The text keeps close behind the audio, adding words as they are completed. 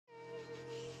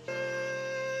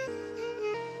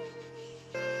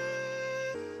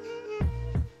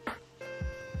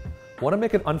Want to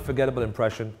make an unforgettable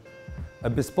impression? A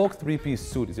bespoke three-piece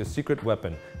suit is your secret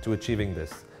weapon to achieving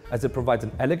this, as it provides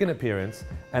an elegant appearance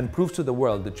and proves to the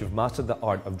world that you've mastered the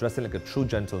art of dressing like a true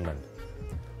gentleman.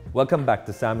 Welcome back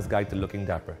to Sam's Guide to Looking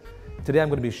Dapper. Today I'm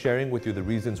going to be sharing with you the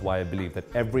reasons why I believe that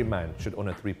every man should own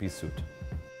a three-piece suit.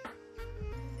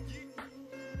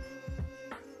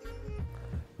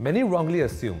 Many wrongly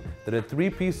assume that a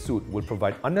three-piece suit will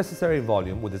provide unnecessary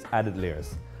volume with its added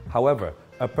layers. However,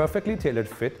 a perfectly tailored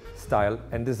fit, style,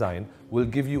 and design will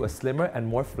give you a slimmer and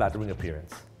more flattering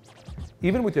appearance.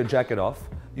 Even with your jacket off,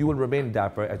 you will remain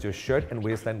dapper as your shirt and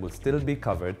waistline will still be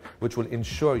covered, which will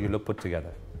ensure you look put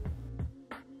together.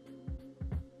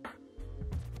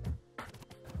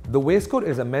 The waistcoat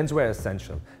is a menswear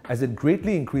essential as it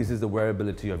greatly increases the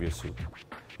wearability of your suit.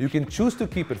 You can choose to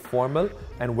keep it formal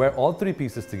and wear all three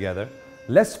pieces together,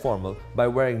 less formal by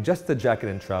wearing just the jacket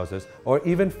and trousers, or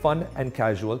even fun and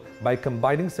casual by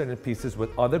combining certain pieces with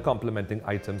other complementing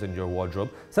items in your wardrobe,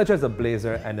 such as a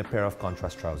blazer and a pair of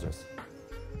contrast trousers.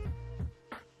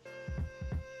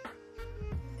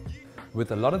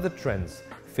 With a lot of the trends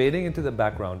fading into the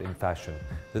background in fashion,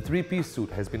 the three-piece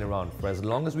suit has been around for as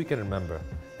long as we can remember,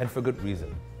 and for good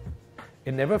reason.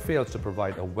 It never fails to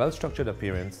provide a well-structured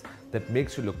appearance that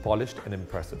makes you look polished and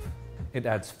impressive. It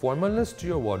adds formalness to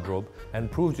your wardrobe and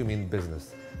proves you mean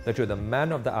business, that you're the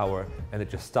man of the hour and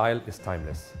that your style is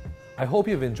timeless. I hope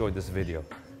you've enjoyed this video.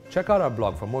 Check out our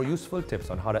blog for more useful tips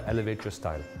on how to elevate your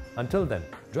style. Until then,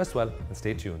 dress well and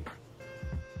stay tuned.